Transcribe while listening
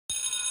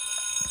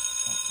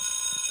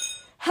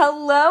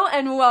Hello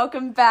and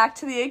welcome back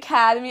to the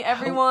Academy,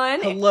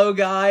 everyone. Hello,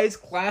 guys.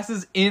 Class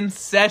is in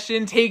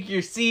session. Take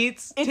your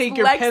seats. Take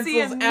your Lexi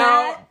pencils and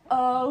out. Matt.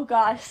 Oh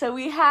gosh, so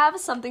we have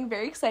something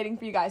very exciting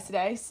for you guys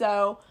today.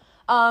 So,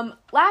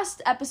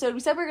 last episode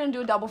we said we were gonna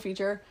do a double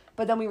feature,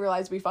 but then we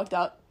realized we fucked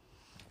up.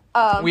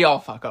 We all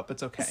fuck up.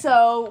 It's okay.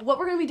 So what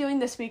we're gonna be doing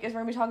this week is we're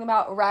gonna be talking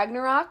about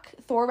Ragnarok,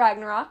 Thor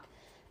Ragnarok,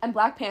 and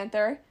Black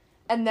Panther.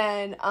 And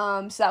then,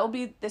 so that will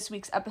be this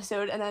week's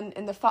episode. And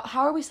then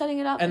how are we setting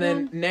it up? And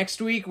again? then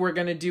next week we're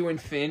gonna do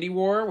Infinity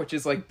War, which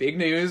is like big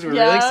news. We're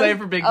really excited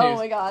for big news. Oh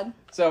my god.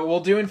 So we'll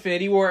do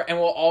Infinity War, and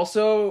we'll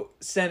also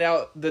send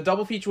out the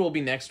double feature will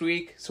be next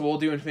week. So we'll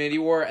do Infinity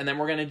War, and then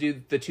we're gonna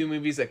do the two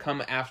movies that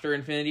come after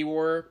Infinity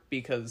War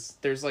because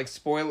there's like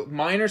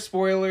minor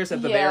spoilers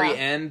at the very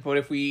end. But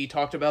if we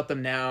talked about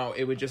them now,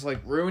 it would just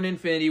like ruin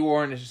Infinity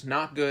War, and it's just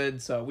not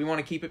good. So we want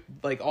to keep it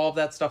like all of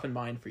that stuff in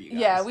mind for you guys.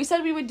 Yeah, we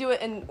said we would do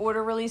it in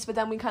order release, but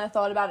then we kind of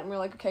thought about it, and we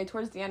were like, okay,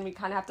 towards the end we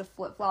kind of have to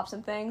flip flop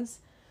some things.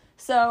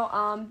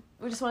 So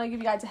we just want to give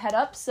you guys a heads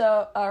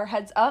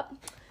up.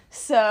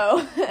 So,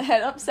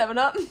 head up, 7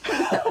 up.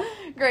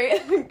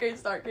 Great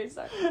start.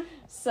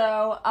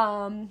 So,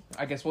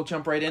 I guess we'll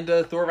jump right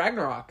into Thor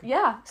Ragnarok.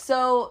 yeah,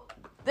 so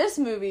this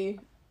movie,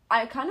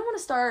 I kind of want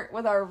to start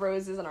with our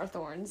roses and our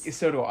thorns.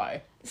 So do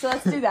I. So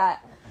let's do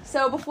that.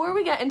 So before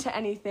we get into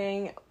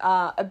anything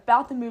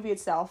about the movie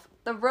itself,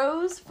 the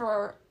rose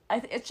for,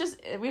 it's just,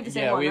 we have the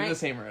same one, we have right? the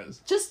same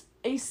rose. Just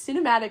a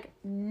cinematic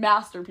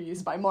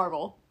masterpiece by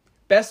Marvel.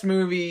 Best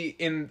movie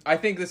I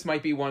think this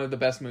might be one of the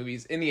best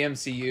movies in the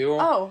MCU.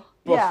 Oh,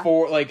 yeah.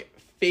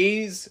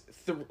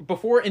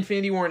 Before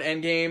Infinity War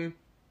and Endgame,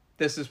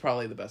 this is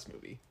probably the best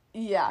movie.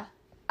 Yeah.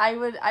 I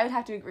would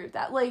have to agree with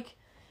that. Like,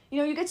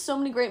 you get so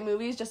many great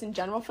movies just in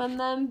general from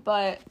them,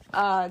 but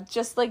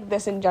just like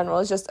this in general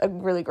is just a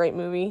really great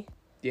movie.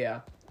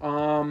 Yeah.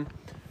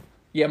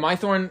 Yeah, my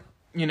thorn,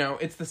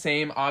 it's the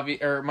same,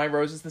 my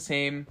rose is the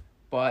same.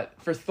 But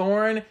for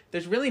Thorn,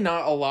 there's really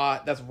not a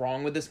lot that's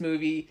wrong with this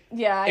movie.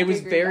 Yeah, it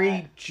was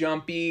very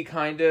jumpy,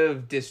 kind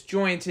of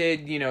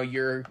disjointed.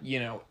 You're,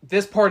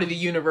 this part of the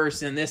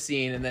universe in this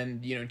scene, and then,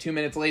 2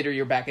 minutes later,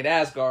 you're back at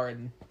Asgard.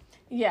 And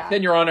yeah.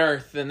 Then you're on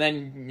Earth, and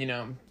then,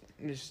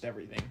 it's just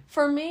everything.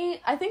 For me,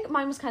 I think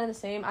mine was kind of the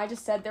same. I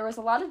just said there was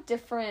a lot of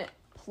different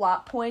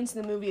plot points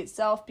in the movie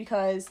itself,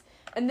 because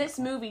in this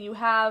movie, you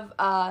have,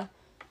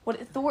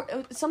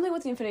 something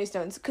with the Infinity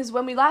Stones. Because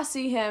when we last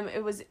see him,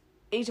 it was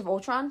Age of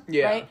Ultron,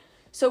 right?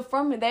 So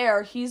from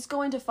there, he's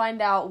going to find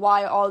out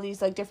why all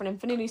these like different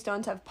Infinity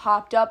Stones have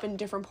popped up in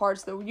different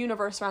parts of the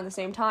universe around the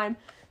same time.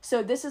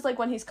 So this is like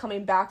when he's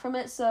coming back from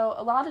it. So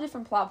a lot of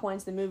different plot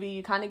points in the movie.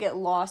 You kind of get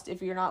lost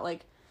if you're not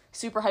like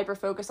super hyper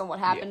focused on what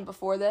happened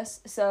before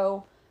this.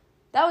 So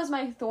that was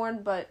my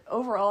thorn, but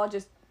overall,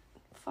 just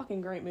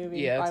fucking great movie.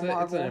 Yeah, by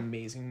Marvel. It's an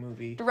amazing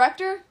movie.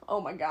 Director? Oh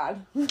my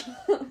god.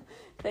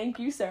 Thank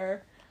you,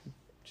 sir.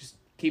 Just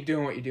keep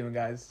doing what you're doing,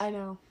 guys. I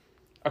know.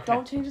 Okay.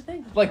 Don't change a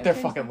thing. Like they're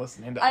fucking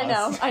listening to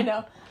us. I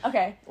know.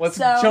 Okay. Let's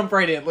jump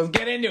right in. Let's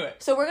get into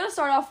it. So we're going to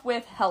start off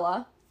with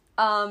Hela.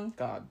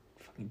 God,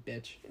 fucking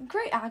bitch.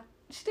 Great act.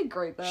 She did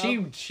great though. She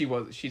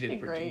did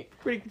pretty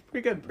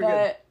good.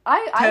 But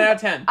 10 out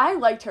of 10. I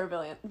liked her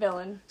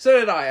villain. So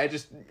did I. I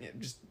just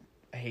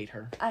hate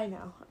her. I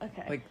know.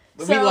 Okay. Like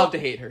we love to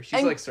hate her.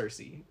 She's like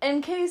Cersei.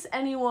 In case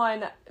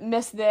anyone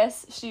missed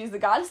this, she's the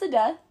goddess of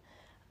death,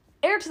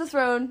 heir to the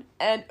throne,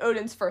 and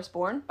Odin's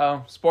firstborn.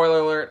 Oh,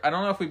 spoiler alert. I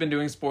don't know if we've been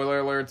doing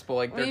spoiler alerts, but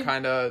like they're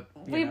kind of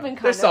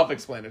they're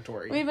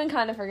self-explanatory. We've been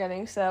kind of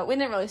forgetting, so we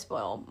didn't really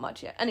spoil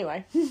much yet.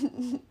 Anyway.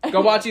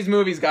 Go watch these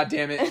movies,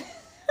 goddammit.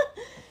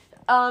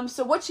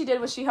 So what she did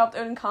was she helped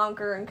Odin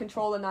conquer and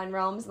control the 9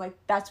 realms, and like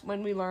that's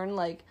when we learn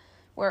like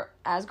where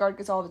Asgard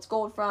gets all of its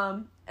gold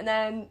from. And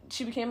then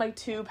she became like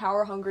too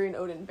power hungry, and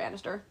Odin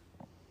banished her.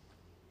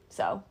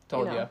 So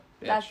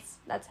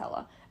that's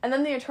Hela. And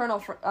then the Eternal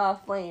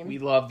Flame. We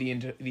love the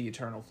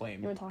Eternal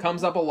Flame.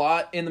 Comes up a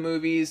lot in the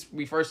movies.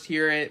 We first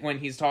hear it when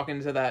he's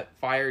talking to that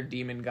fire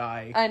demon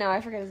guy. I know,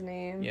 I forget his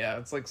name. Yeah,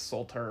 it's like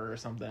Solter or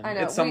something. I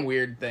know. It's some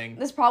weird thing.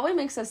 This probably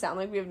makes us sound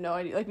like we have no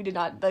idea, like we did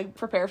not like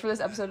prepare for this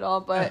episode at all,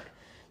 but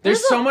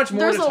there's so much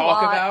more to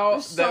talk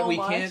about that we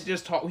can't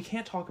just talk. We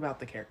can't talk about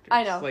the characters.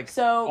 I know, like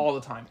so all the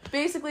time.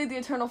 Basically, the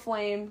Eternal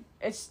Flame.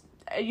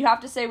 You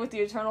have to say with the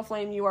Eternal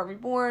Flame, you are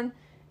reborn,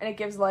 and it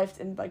gives life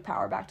and like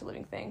power back to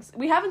living things.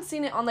 We haven't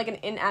seen it on like an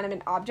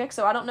inanimate object,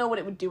 so I don't know what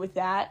it would do with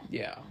that.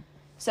 Yeah.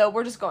 So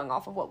we're just going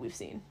off of what we've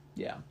seen.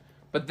 Yeah.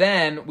 But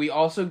then we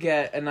also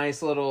get a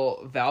nice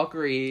little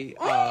Valkyrie,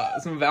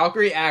 some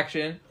Valkyrie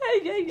action.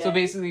 Yeah. So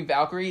basically,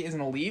 Valkyrie is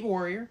an elite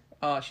warrior.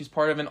 She's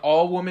part of an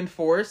all-woman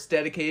force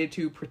dedicated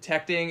to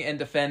protecting and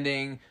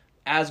defending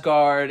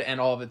Asgard and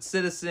all of its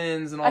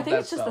citizens and all that stuff. I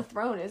think it's just the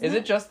throne, isn't it? Is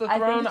it just the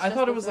throne? I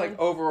thought it was like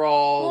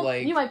overall,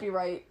 like... You might be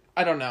right.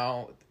 I don't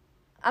know.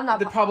 I'm not...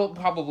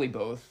 Probably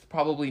both.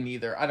 Probably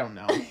neither. I don't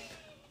know.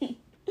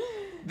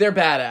 They're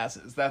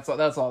badasses. That's all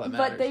that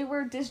matters. But they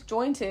were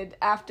disjointed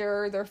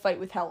after their fight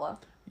with Hela.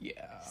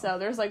 Yeah. So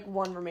there's like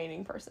one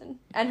remaining person.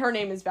 And her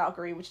name is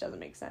Valkyrie, which doesn't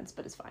make sense,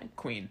 but it's fine.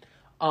 Queen.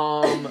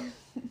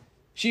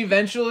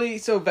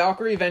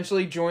 Valkyrie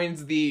eventually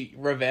joins the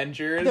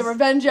Revengers. The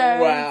Revengers.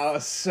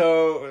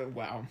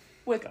 Wow.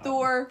 With God.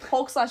 Thor,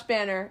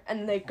 Hulk/Banner,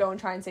 and they go and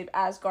try and save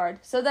Asgard.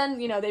 So then,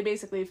 they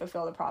basically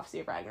fulfill the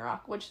prophecy of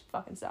Ragnarok, which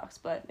fucking sucks,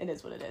 but it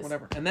is what it is.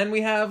 Whatever. And then we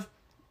have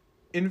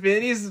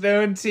Infinity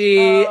Stone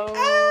tea.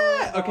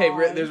 Oh, okay,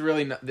 God. there's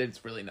really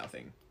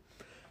nothing.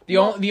 The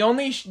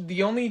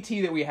only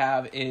tea that we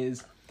have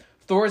is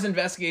Thor's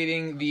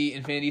investigating the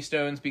Infinity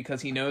Stones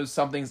because he knows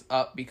something's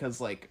up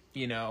because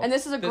And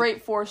this is a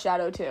great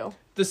foreshadow too.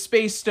 The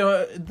space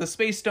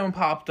stone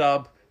popped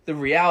up. The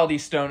reality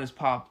stone has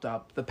popped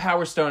up. The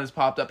power stone has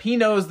popped up. He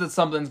knows that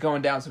something's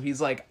going down, so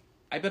he's like,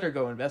 I better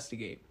go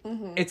investigate.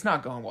 Mm-hmm. It's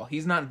not going well.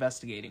 He's not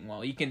investigating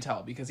well. You can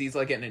tell because he's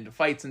getting into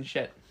fights and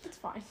shit. It's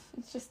fine.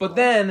 It's just. But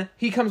then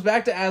he comes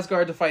back to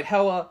Asgard to fight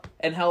Hela,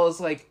 and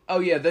Hela's like, "Oh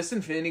yeah, this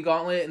Infinity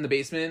Gauntlet in the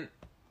basement,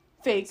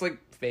 fake.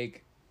 It's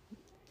fake."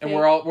 And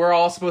fake. we're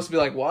all supposed to be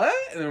like, "What?"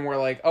 And then we're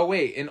like, "Oh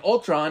wait, in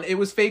Ultron, it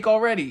was fake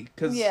already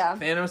because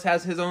Thanos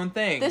has his own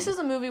thing." This is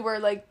a movie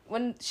where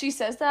when she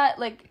says that,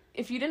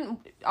 if you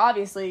didn't,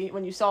 obviously,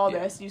 when you saw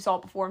this, you saw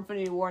it before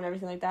Infinity War and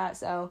everything like that,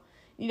 so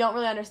you don't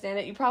really understand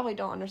it. You probably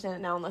don't understand it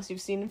now unless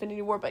you've seen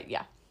Infinity War, but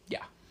yeah.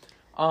 Yeah.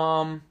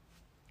 And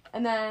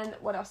then,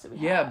 what else did we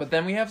have? Yeah, but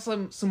then we have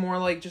some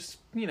more,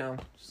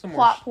 some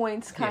plot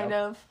points, kind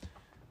of.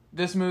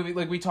 This movie,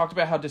 we talked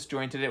about how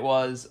disjointed it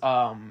was.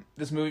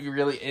 This movie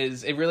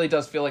really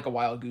does feel like a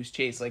wild goose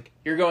chase.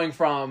 You're going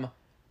from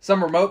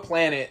some remote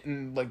planet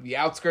in, the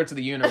outskirts of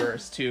the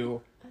universe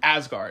to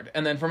Asgard,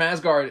 and then from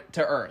Asgard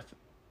to Earth.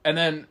 And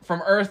then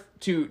from Earth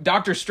to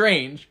Doctor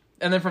Strange,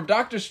 and then from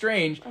Doctor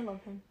Strange, I love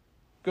him,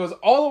 goes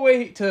all the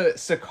way to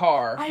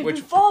Sakaar. I've been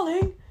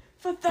falling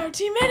for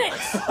 30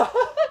 minutes.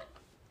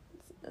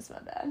 That's my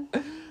bad.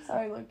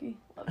 Sorry, Loki.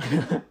 Love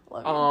you.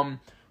 Love you.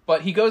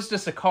 But he goes to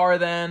Sakaar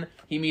then.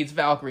 He meets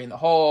Valkyrie and the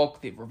Hulk,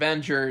 the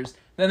Revengers.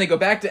 Then they go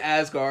back to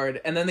Asgard,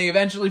 and then they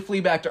eventually flee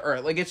back to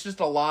Earth. It's just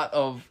a lot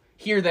of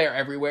here, there,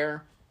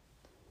 everywhere.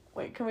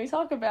 Wait, can we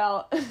talk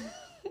about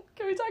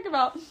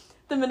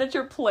the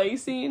miniature play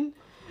scene?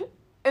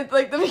 It's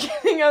the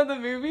beginning of the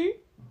movie.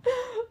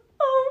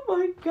 Oh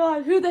my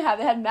god. Who they have?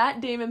 They had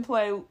Matt Damon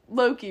play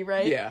Loki,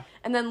 right? Yeah.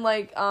 And then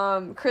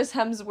Chris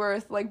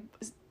Hemsworth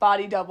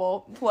body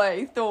double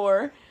play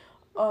Thor.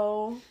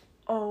 Oh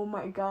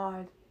my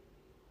god.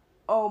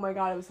 Oh my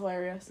god, it was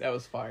hilarious. That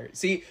was fire.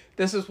 See,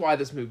 this is why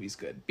this movie's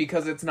good.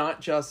 Because it's not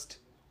just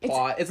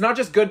plot. It's not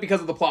just good because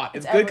of the plot.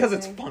 It's good because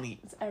it's funny.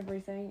 It's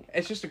everything.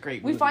 It's just a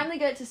great movie. We finally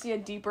get to see a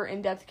deeper,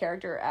 in-depth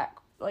character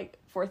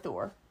for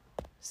Thor.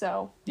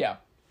 So, yeah.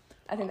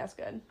 I think that's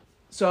good.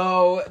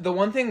 So, the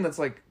one thing that's,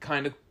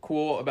 kind of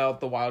cool about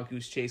the Wild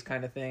Goose Chase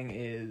kind of thing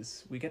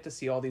is we get to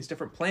see all these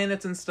different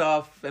planets and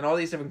stuff, and all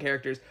these different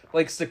characters.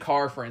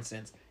 Sakaar, for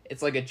instance.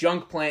 It's a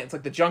junk planet.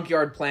 It's the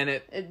junkyard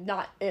planet. It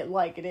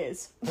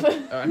is.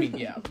 I mean,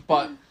 yeah.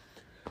 But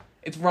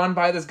it's run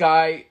by this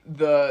guy,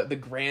 the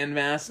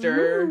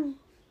Grandmaster.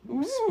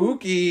 Ooh.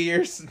 Spooky.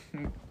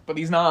 But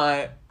he's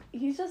not.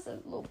 He's just a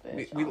little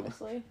bitch,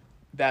 honestly.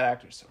 That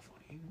actor's so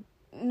funny.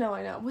 No,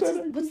 I know.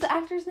 What's the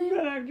actor's name?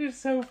 That actor's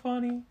so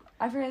funny.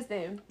 I forget his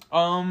name.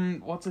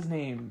 What's his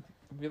name?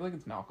 I feel like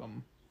it's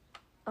Malcolm.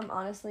 I'm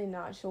honestly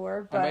not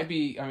sure, but I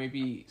might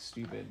be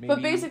stupid. Maybe.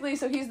 But basically,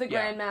 so he's the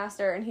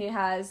Grandmaster, and he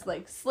has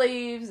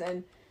slaves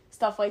and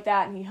stuff like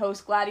that, and he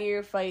hosts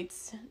gladiator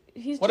fights.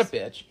 He's a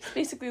bitch. He's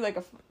basically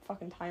a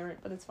fucking tyrant,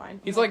 but it's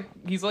fine. He's what?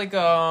 He's like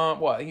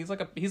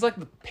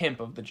the pimp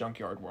of the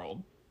junkyard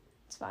world.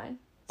 It's fine.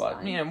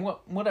 But man,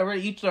 whatever.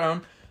 Each their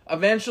own.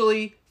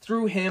 Eventually,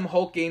 through him,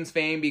 Hulk gains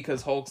fame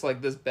because Hulk's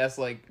this best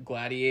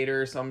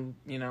gladiator, some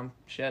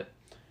shit.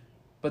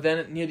 But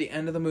then near the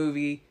end of the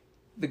movie,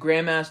 the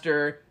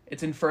Grandmaster,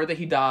 it's inferred that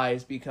he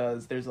dies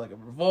because there's a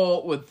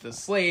revolt with the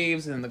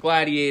slaves and the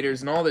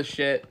gladiators and all this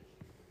shit.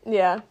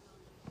 Yeah.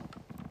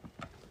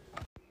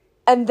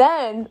 And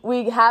then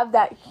we have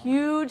that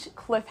huge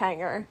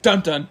cliffhanger.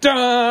 Dun dun dun!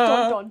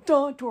 Dun dun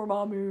dun!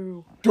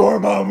 Dormammu!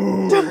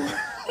 Dormammu!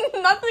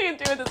 Nothing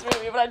to do with this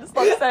movie, but I just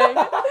love saying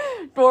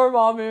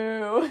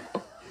Dormammu.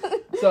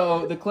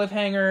 So the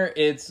cliffhanger,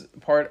 it's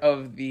part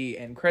of the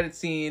end credit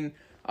scene.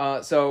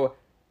 Asgard's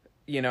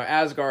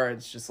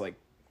just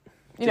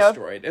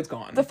destroyed. It's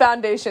gone. The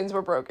foundations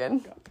were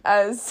broken.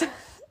 As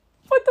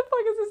what the fuck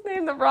is his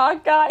name? The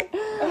Rock guy.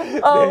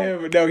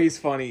 No, he's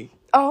funny.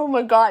 Oh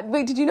my god!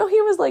 Wait, did you know he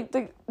was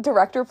the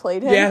director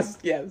played him? Yes.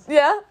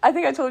 Yeah, I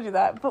think I told you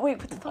that. But wait,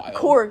 what the fuck?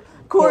 Korg.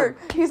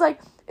 He's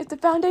if the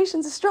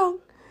foundations are strong.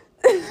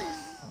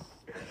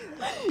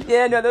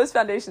 Yeah, no, those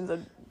foundations are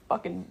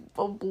fucking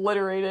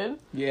obliterated.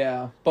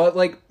 Yeah, but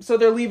so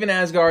they're leaving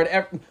Asgard.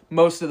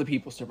 Most of the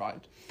people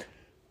survived.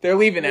 They're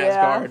leaving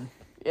Asgard.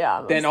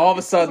 Yeah. Then all of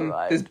a sudden,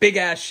 this big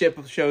ass ship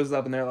shows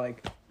up, and they're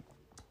like,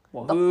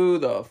 "Well, who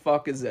the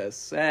fuck is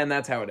this?" And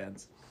that's how it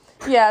ends.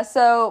 Yeah.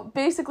 So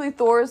basically,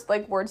 Thor's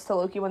words to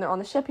Loki when they're on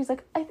the ship. He's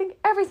like, "I think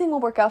everything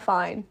will work out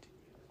fine."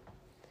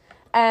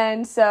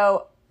 And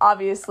so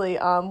obviously,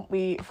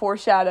 we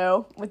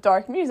foreshadow with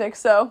dark music,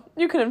 so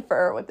you can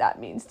infer what that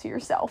means to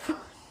yourself.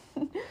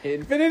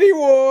 Infinity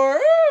War!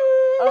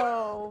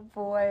 Oh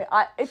boy.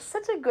 Anyway, it's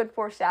such a good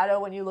foreshadow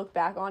when you look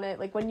back on it.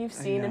 Like, when you've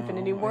seen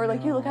Infinity War,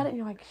 like, you look at it and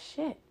you're like,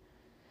 shit.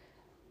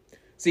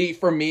 See,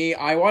 for me,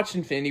 I watched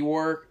Infinity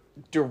War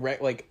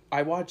direct. Like,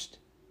 I watched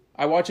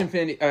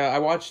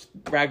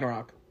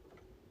Ragnarok,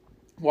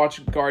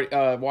 watched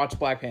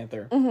Black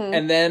Panther,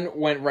 and then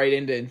went right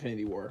into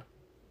Infinity War.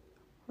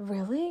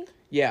 Really?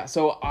 Yeah,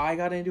 so I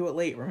got into it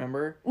late,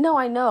 remember? No,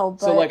 I know,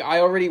 but... So, like, I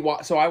already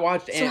watched... So, I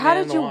watched Ant-Man So, how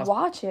did and the you Wasp.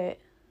 watch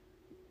it?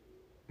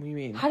 What do you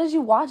mean? How did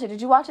you watch it?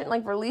 Did you watch it in,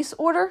 like, release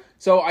order?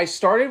 So, I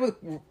started with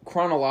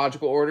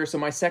chronological order. So,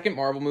 my second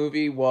Marvel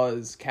movie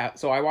was...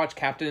 So, I watched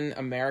Captain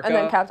America. And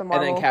then Captain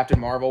Marvel. And then Captain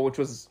Marvel, which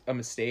was a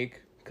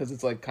mistake, because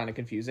it's, like, kind of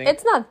confusing.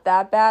 It's not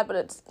that bad, but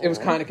it's... It was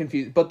kind of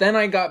confusing. But then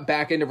I got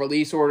back into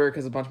release order,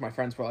 because a bunch of my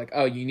friends were like,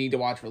 oh, you need to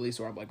watch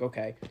release order. I'm like,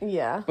 okay.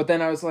 Yeah. But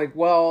then I was like,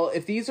 well,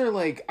 if these are,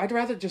 like... I'd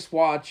rather just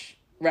watch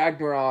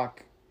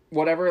Ragnarok...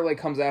 Whatever, like,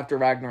 comes after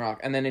Ragnarok,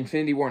 and then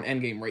Infinity War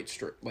and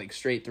Endgame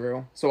straight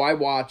through. So I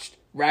watched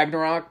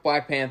Ragnarok,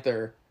 Black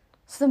Panther.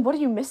 So then what are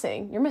you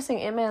missing? You're missing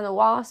Ant-Man and the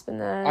Wasp,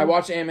 and then... I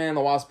watched Ant-Man and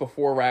the Wasp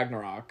before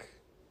Ragnarok.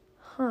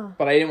 Huh.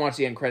 But I didn't watch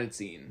the end credit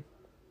scene.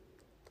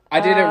 I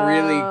did a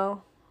really,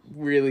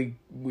 really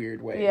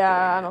weird way.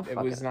 Yeah, I don't It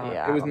fucking... was not.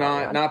 Yeah, it was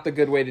not the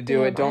good way to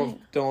do it.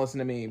 Don't listen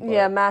to me. But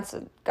Yeah, Matt's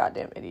a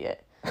goddamn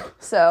idiot.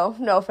 So,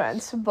 no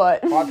offense,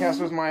 but... Podcast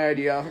was my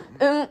idea.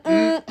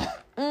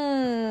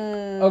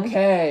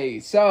 Okay,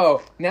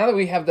 so now that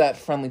we have that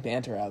friendly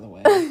banter out of the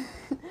way,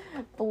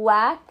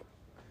 Black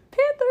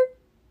Panther.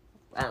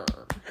 No,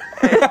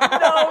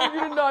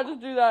 you did not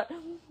just do that.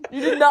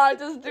 You did not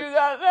just do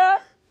that,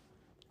 Matt.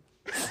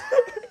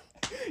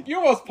 You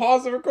almost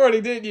paused the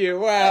recording, didn't you?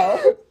 Wow.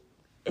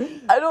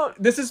 I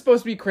don't... This is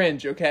supposed to be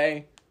cringe,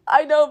 okay?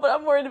 I know, but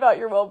I'm worried about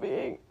your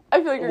well-being.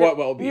 I feel like What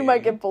well-being? You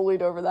might get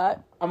bullied over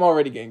that. I'm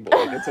already getting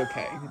bullied. It's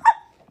okay.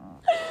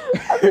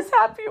 I'm just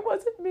happy it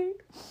wasn't me.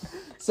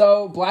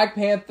 So, Black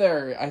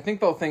Panther. I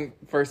think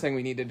first thing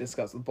we need to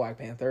discuss with Black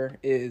Panther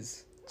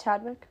is...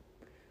 Chadwick?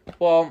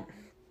 Well,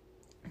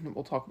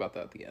 we'll talk about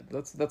that at the end.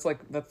 That's like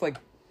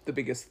the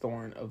biggest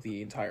thorn of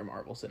the entire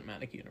Marvel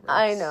Cinematic Universe.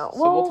 I know.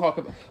 So well, we'll talk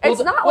about...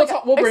 It's not like...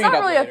 We'll bring it's not it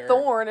up really later. a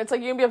thorn. It's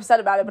like you can be upset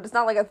about it, but it's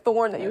not like a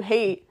thorn that you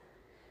hate.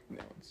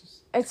 No, it's just...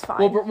 It's fine.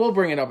 We'll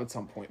bring it up at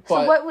some point.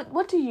 But so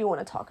what do you want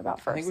to talk about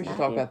first? I think we should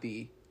Matthew? talk about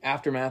the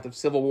aftermath of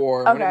Civil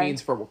War, what it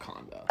means for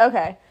Wakanda.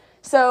 Okay.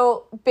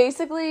 So,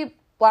 basically,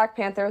 Black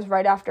Panther is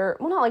right after...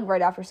 Well, not, like,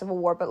 right after Civil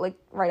War, but, like,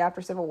 right after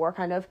Civil War,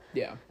 kind of.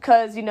 Yeah.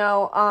 Because,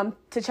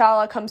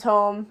 T'Challa comes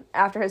home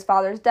after his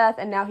father's death,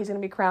 and now he's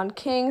going to be crowned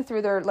king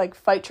through their, like,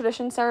 fight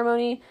tradition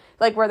ceremony.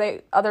 Like,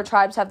 where other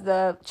tribes have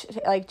the,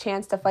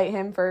 chance to fight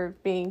him for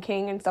being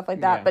king and stuff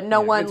like that. Yeah, but no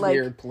one, it's like...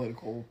 weird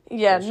political...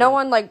 Yeah, bullshit. no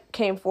one, like,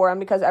 came for him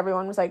because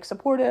everyone was, like,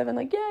 supportive and,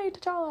 like, yay,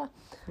 T'Challa.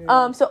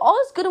 Yeah. So all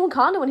is good in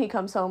Wakanda when he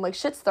comes home. Like,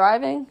 shit's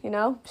thriving,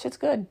 Shit's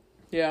good.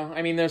 Yeah,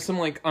 I mean, there's some,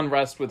 like,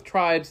 unrest with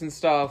tribes and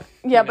stuff.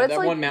 Yeah, but it's, that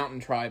like... one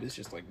mountain tribe is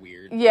just, like,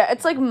 weird. Yeah,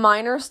 it's, like,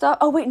 minor stuff.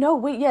 Oh, wait,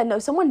 no,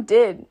 someone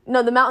did.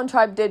 No, the mountain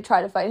tribe did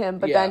try to fight him,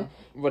 but then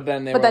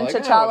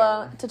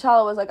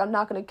T'Challa was like, I'm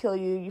not going to kill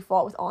you. You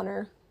fought with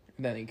honor.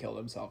 And then he killed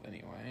himself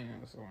anyway.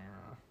 So,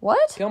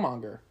 What?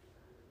 Killmonger.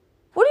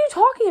 What are you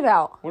talking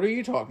about? What are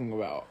you talking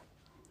about?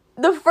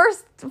 The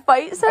first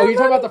fight ceremony? Oh, you're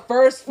talking about the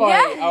first fight?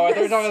 Yes. Oh, I thought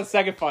you were talking about the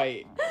second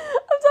fight.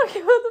 I'm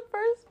talking about the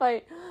first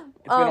fight.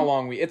 It's been a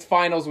long week. It's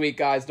finals week,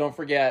 guys. Don't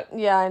forget.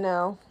 Yeah, I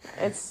know.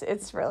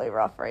 It's really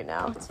rough right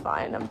now. It's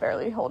fine. I'm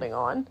barely holding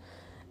on.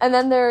 And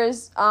then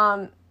there's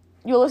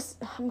Ulysses.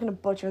 I'm gonna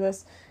butcher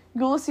this.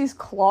 Ulysses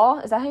Claw.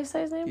 Is that how you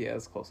say his name? Yeah,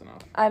 it's close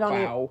enough. I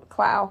don't know.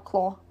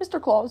 Claw.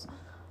 Mr. Claus.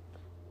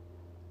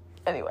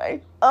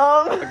 Anyway.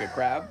 Like a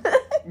crab?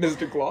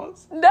 Mr.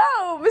 Claus?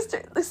 No,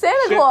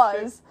 Santa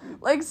Claus.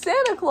 Like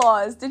Santa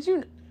Claus. Did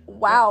you?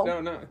 Wow.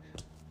 No.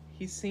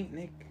 He's Saint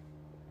Nick.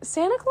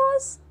 Santa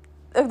Claus?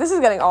 This is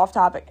getting off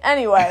topic.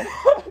 Anyway,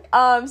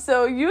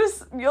 so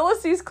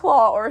Ulysses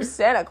Claw, or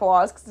Santa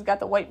Claus, because he's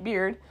got the white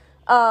beard.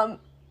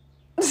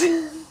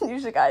 You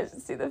should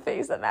guys see the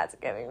face that Matt's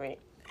giving me.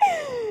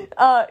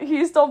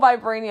 He stole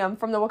vibranium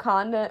from the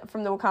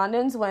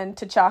Wakandans when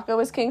T'Chaka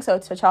was king, so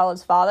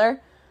T'Challa's father.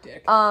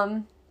 Dick.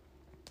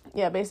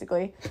 Yeah,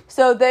 basically.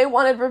 So they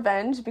wanted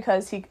revenge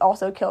because he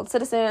also killed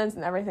citizens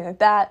and everything like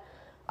that.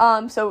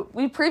 So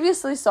we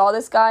previously saw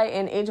this guy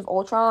in Age of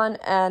Ultron,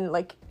 and,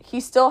 like, he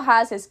still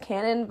has his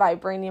cannon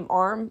vibranium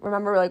arm.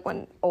 Remember, like,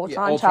 when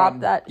Ultron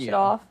chopped that shit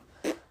off?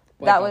 Like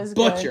that was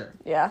butcher.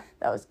 Good. Yeah,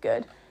 that was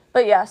good.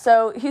 But yeah,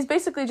 so he's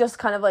basically just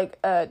kind of like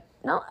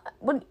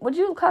would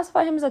you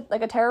classify him as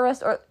a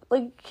terrorist, or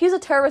like he's a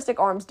terroristic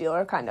arms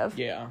dealer kind of?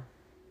 Yeah.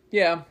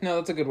 Yeah, no,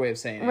 that's a good way of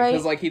saying it. Right.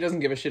 Because, like, he doesn't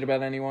give a shit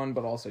about anyone,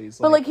 but also he's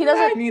like... But, like, he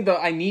doesn't...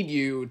 I need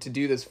you to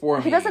do this for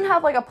me. He doesn't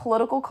have, like, a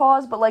political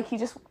cause, but, like, he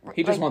just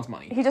wants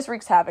money. He just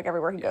wreaks havoc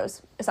everywhere he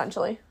goes,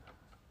 essentially.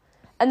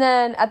 And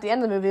then, at the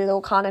end of the movie,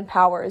 the Wakandan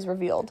power is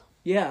revealed.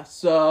 Yeah,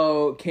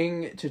 so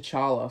King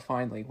T'Challa,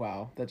 finally.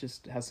 Wow, that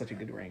just has such a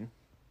good ring.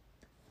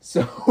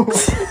 So...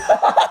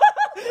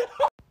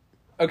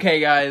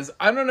 Okay, guys,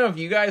 I don't know if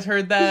you guys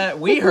heard that.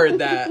 We heard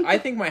that. I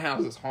think my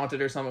house is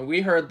haunted or something.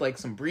 We heard, like,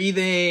 some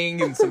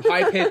breathing and some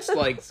high-pitched,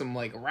 like, some,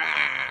 like, rah.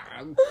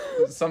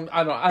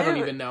 I don't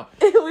even know.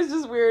 It was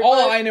just weird.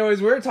 All I know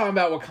is we were talking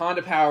about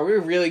Wakanda power. We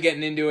were really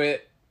getting into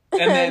it.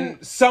 And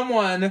then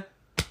someone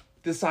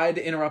decided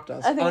to interrupt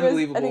us.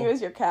 Unbelievable. I think it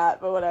was your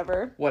cat, but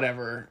whatever.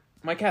 Whatever.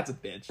 My cat's a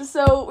bitch.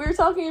 So, we were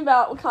talking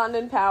about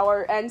Wakandan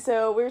power, and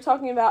so we were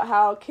talking about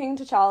how King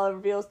T'Challa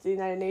reveals to the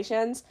United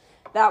Nations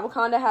that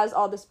Wakanda has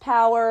all this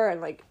power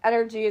and, like,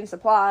 energy and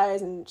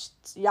supplies and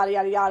yada,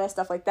 yada, yada,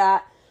 stuff like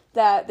that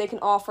they can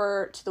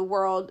offer to the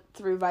world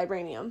through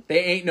vibranium. They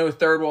ain't no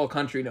third world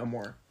country no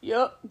more.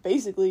 Yup,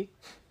 basically.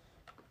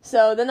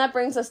 So, then that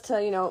brings us to,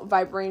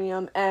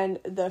 vibranium and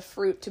the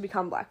fruit to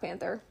become Black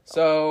Panther.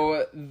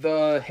 So,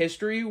 the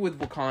history with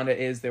Wakanda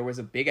is there was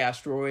a big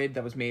asteroid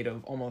that was made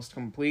of almost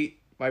complete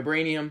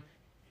vibranium,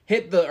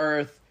 hit the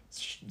Earth,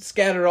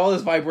 scattered all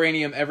this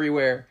vibranium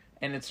everywhere,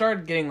 and it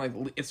started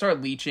getting, it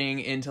started leaching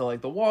into,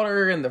 the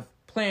water and the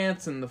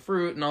plants and the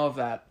fruit and all of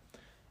that.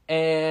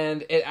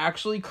 And it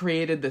actually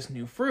created this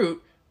new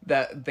fruit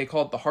that they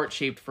call it the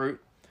heart-shaped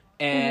fruit.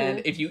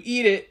 And if you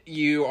eat it,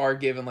 you are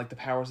given, the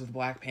powers of the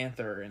Black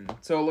Panther. And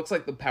so it looks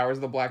like the powers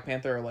of the Black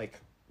Panther are,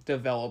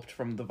 developed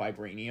from the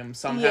vibranium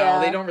somehow.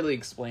 Yeah. They don't really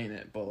explain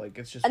it, but,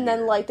 it's just And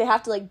weird. then, they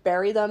have to,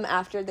 bury them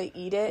after they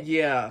eat it.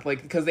 Yeah,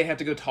 because they have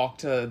to go talk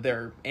to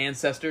their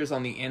ancestors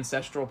on the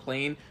ancestral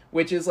plane,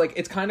 which is,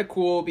 it's kind of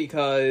cool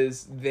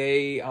because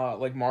they,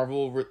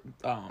 Marvel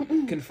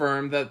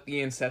confirmed that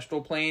the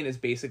ancestral plane is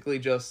basically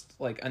just,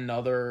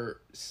 another...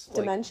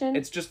 dimension?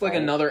 It's just,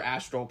 another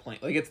astral plane.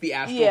 It's the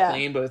astral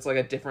plane, but it's,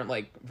 a different,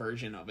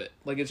 version of it.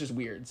 It's just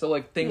weird. So,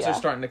 things are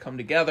starting to come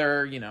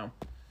together,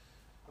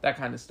 that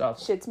kind of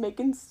stuff. Shit's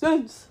making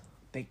sense.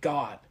 Thank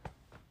God.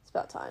 It's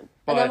about time.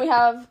 But, and then we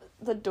have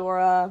the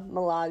Dora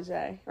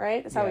Milaje,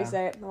 right? That's how we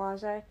say it,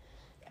 Milaje.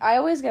 I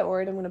always get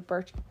worried I'm going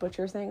to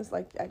butcher things.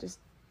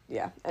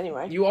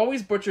 Anyway. You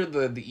always butcher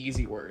the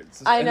easy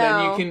words. I know.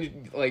 And then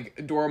you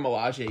can, Dora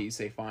Milaje, you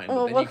say fine. But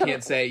Well, then what you could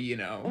can't say,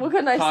 what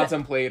couldn't I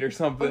contemplate or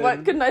something.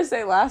 What couldn't I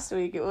say last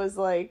week? It was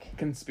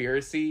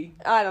Conspiracy?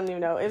 I don't even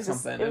know. It was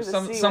something. It was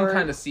some a C word.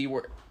 kind of C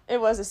word.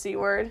 It was a C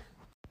word.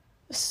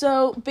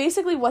 So,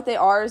 basically what they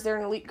are is they're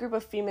an elite group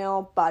of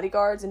female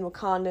bodyguards in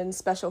Wakandan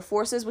Special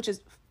Forces, which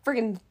is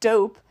friggin'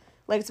 dope.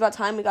 It's about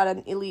time we got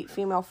an elite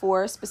female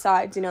force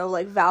besides,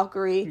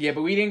 Valkyrie. Yeah,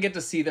 but we didn't get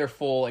to see their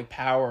full,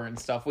 power and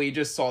stuff. We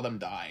just saw them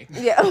die.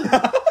 Yeah.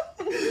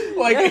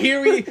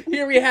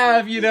 Here we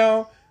have,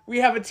 we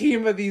have a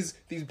team of these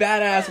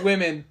badass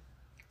women.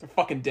 They're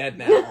fucking dead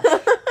now.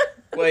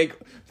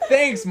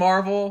 Thanks,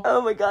 Marvel.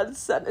 Oh my god,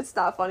 it's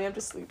not funny. I'm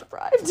just sleep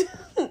deprived.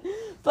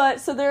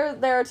 But, so they're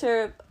there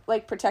to,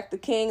 protect the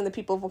king and the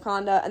people of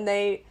Wakanda, and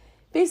they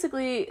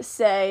basically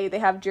say they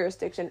have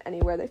jurisdiction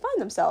anywhere they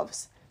find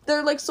themselves.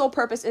 Their, sole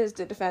purpose is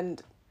to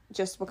defend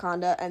just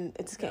Wakanda and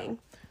its king.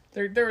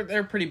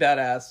 They're pretty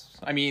badass.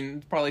 I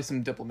mean, probably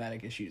some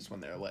diplomatic issues when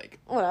they're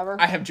whatever.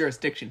 I have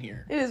jurisdiction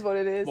here. It is what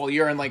it is. Well,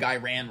 you're in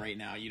Iran right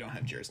now. You don't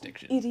have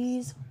jurisdiction. It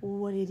is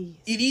what it is.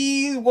 It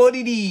is what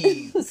it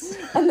is.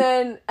 and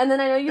then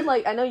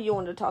I know you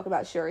wanted to talk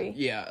about Shuri.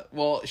 Yeah.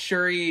 Well,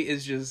 Shuri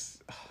is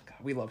just God,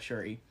 we love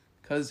Shuri.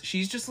 Because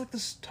she's just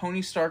this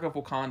Tony Stark of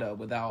Wakanda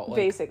without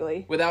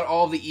basically without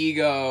all the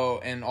ego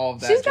and all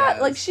of that. She's got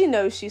jazz. she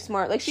knows she's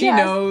smart. She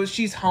knows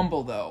she's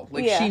humble though.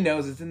 Yeah. She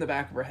knows it's in the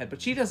back of her head,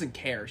 but she doesn't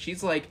care.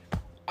 She's I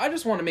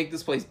just want to make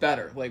this place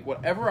better.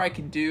 Whatever I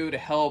can do to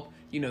help,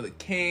 the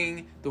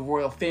king, the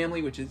royal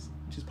family, which is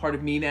part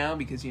of me now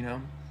because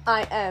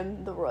I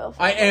am the royal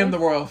family. I am the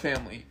royal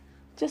family.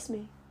 Just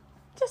me.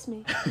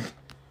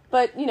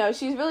 But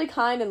she's really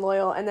kind and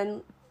loyal, and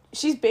then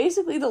she's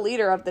basically the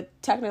leader of the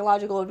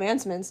technological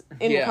advancements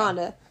in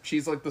Wakanda.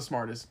 She's the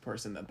smartest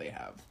person that they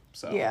have.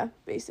 So yeah,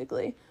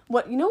 basically.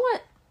 What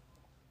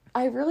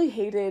I really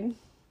hated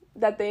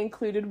that they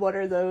included "what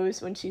are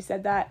those" when she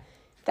said that.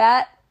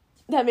 That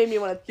made me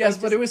want to. Yes,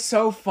 but it was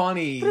so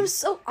funny. But it was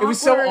so awkward. It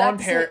was so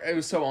it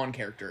was so on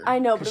character. I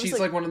know, but she's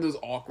was one of those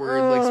awkward,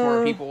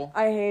 smart people.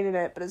 I hated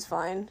it, but it's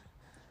fine.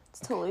 It's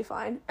totally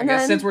fine. And I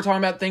guess since we're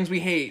talking about things we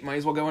hate, might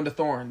as well go into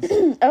thorns.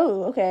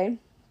 Oh, okay.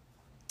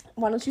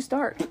 Why don't you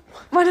start?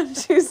 What?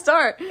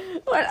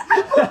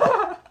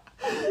 Oh,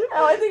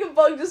 I think a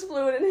bug just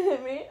flew in and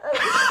hit me.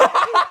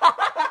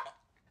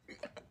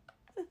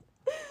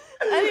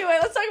 Anyway,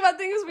 let's talk about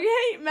things we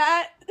hate,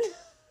 Matt.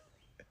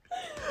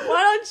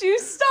 Why don't you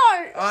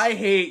start? I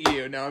hate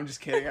you. No, I'm just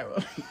kidding. I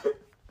love you.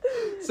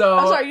 So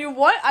I'm sorry, you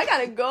what? I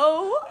gotta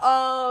go.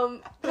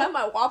 Have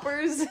my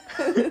Whoppers.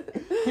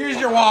 Here's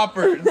your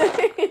Whoppers.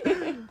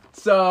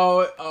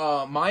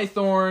 So, my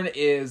thorn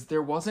is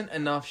there wasn't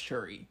enough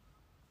Shuri.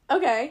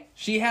 Okay.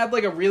 She had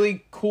a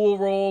really cool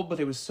role, but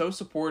it was so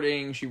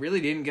supporting. She really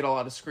didn't get a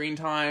lot of screen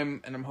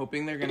time, and I'm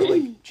hoping they're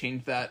gonna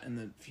change that in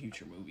the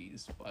future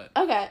movies. But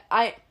okay,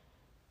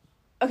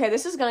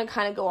 this is gonna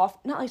kind of go off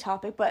not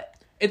topic, but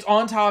it's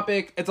on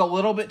topic. It's a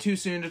little bit too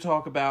soon to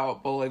talk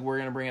about, but we're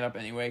gonna bring it up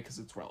anyway because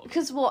it's relevant.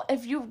 Because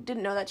if you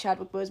didn't know that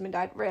Chadwick Boseman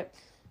died, rip,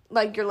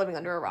 you're living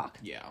under a rock.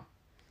 Yeah.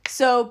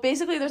 So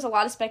basically, there's a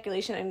lot of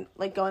speculation and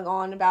like going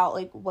on about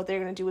like what they're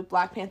gonna do with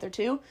Black Panther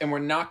 2. And we're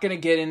not gonna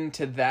get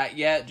into that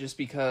yet, just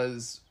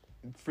because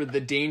for the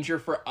danger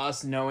for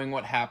us knowing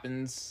what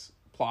happens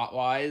plot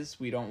wise,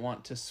 we don't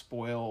want to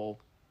spoil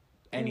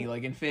any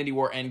like Infinity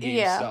War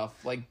Endgame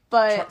stuff, like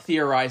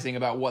theorizing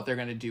about what they're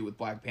gonna do with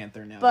Black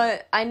Panther now.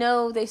 But I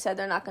know they said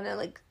they're not gonna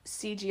like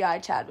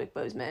CGI Chadwick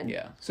Boseman.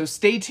 Yeah, so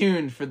stay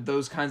tuned for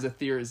those kinds of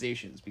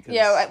theorizations because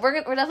we're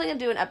definitely gonna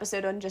do an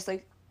episode on just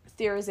like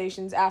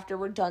theorizations after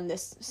we're done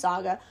this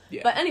saga.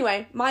 Yeah. But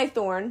anyway, my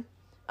thorn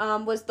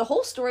was the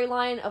whole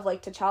storyline of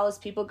like T'Challa's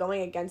people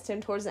going against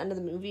him towards the end of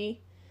the movie.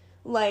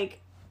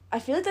 Like, I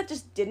feel like that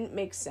just didn't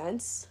make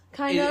sense.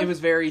 It was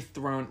very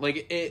thrown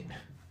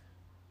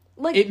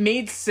it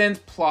made sense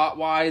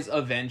plot-wise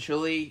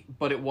eventually,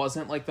 but it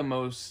wasn't, like, the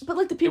most... But,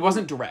 like, the people... It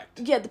wasn't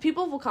direct. Yeah, the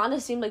people of Wakanda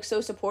seemed, like,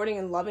 so supporting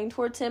and loving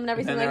towards him and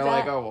everything like that. And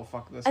then they're like, oh, well,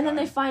 fuck this And guy. then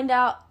they find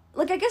out...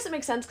 Like, I guess it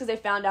makes sense because they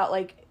found out,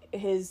 like,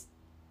 his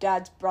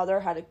dad's brother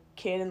had a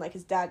kid and, like,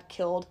 his dad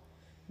killed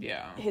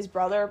his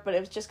brother. But it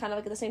was just kind of,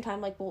 like, at the same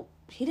time, like, well,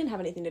 he didn't have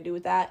anything to do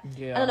with that.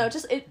 Yeah. I don't know.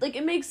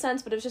 It makes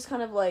sense, but it was just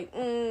kind of, like,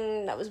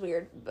 that was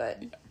weird.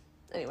 But,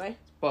 anyway.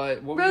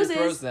 But what was your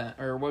rose then?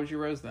 Or what was your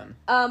rose then?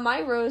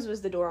 My rose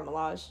was the Dora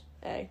Milaje.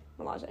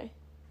 Milaje.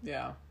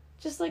 Yeah.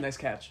 Just like... Nice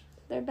catch.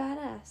 They're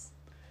badass.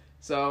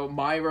 So,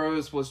 my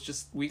rose was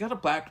just... We got a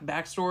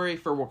backstory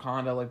for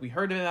Wakanda. Like, we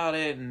heard about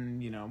it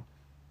and, you know,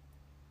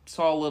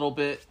 saw a little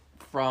bit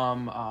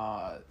from,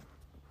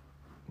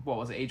 what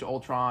was it? Age of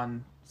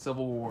Ultron,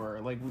 Civil War.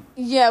 Like...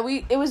 Yeah,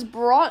 it was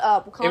brought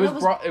up.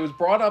 Wakanda it was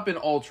brought up in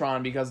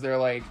Ultron because they're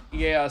like,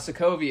 yeah,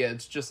 Sokovia,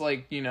 it's just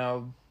like, you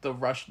know, the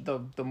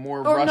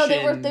more Russian...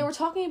 No, they were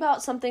talking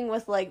about something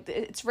with, like,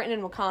 it's written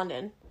in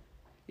Wakandan.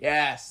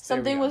 Yes.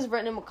 Something was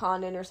written in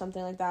Wakandan or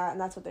something like that, and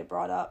that's what they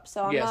brought up.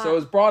 So so it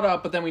was brought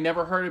up, but then we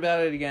never heard about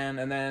it again,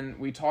 and then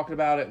we talked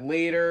about it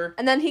later.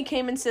 And then he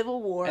came in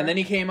Civil War. And then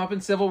he came up in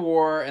Civil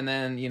War, and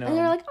then, you know, and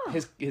they're like, oh.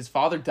 his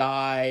father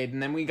died,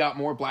 and then we got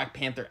more Black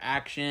Panther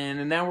action,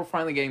 and now we're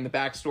finally getting the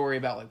backstory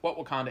about, like, what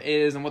Wakanda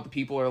is and what the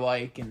people are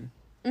like, and...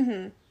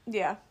 Mm-hmm.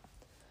 Yeah.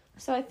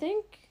 So I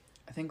think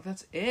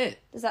that's it.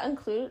 Does that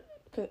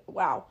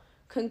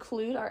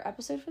conclude our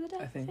episode for the day?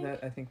 I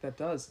think that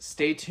does.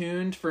 Stay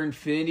tuned for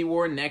Infinity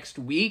War next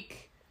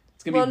week.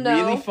 It's gonna be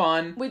really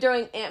fun. We're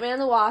doing Ant-Man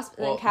and the Wasp,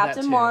 and then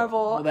Captain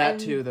Marvel. Well,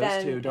 those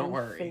two. Don't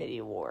worry.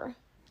 Infinity War.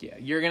 Yeah,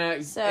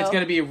 it's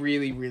gonna be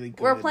really, really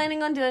good. We're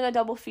planning on doing a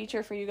double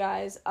feature for you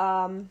guys.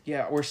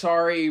 Yeah, we're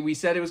sorry. We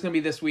said it was gonna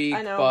be this week,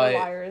 I know, but we're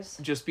liars.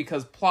 Just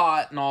because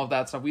plot and all of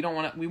that stuff, we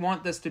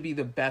want this to be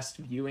the best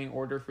viewing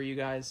order for you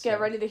guys. Get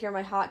ready to hear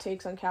my hot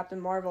takes on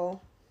Captain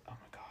Marvel. Oh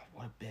my god,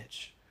 what a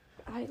bitch.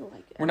 I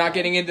like it. We're not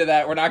getting into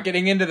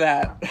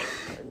that.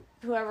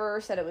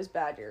 Whoever said it was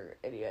bad, you're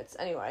idiots.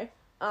 Anyway,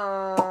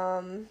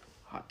 hot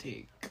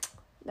take.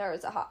 There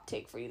is a hot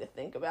take for you to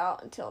think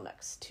about until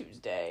next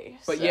Tuesday.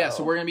 But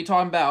so we're gonna be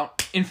talking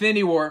about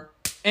Infinity War,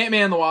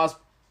 Ant-Man and the Wasp,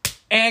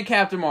 and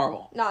Captain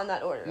Marvel. Not in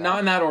that order. Not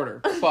in that order,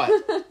 but.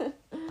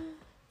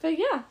 But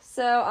yeah,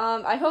 so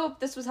I hope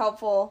this was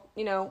helpful.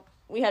 You know,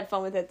 we had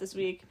fun with it this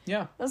week.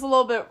 Yeah. It was a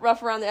little bit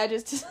rough around the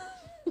edges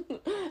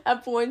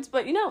at points,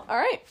 but you know, all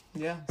right.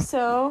 Yeah.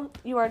 So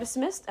you are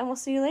dismissed, and we'll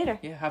see you later.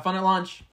 Yeah. Have fun at lunch.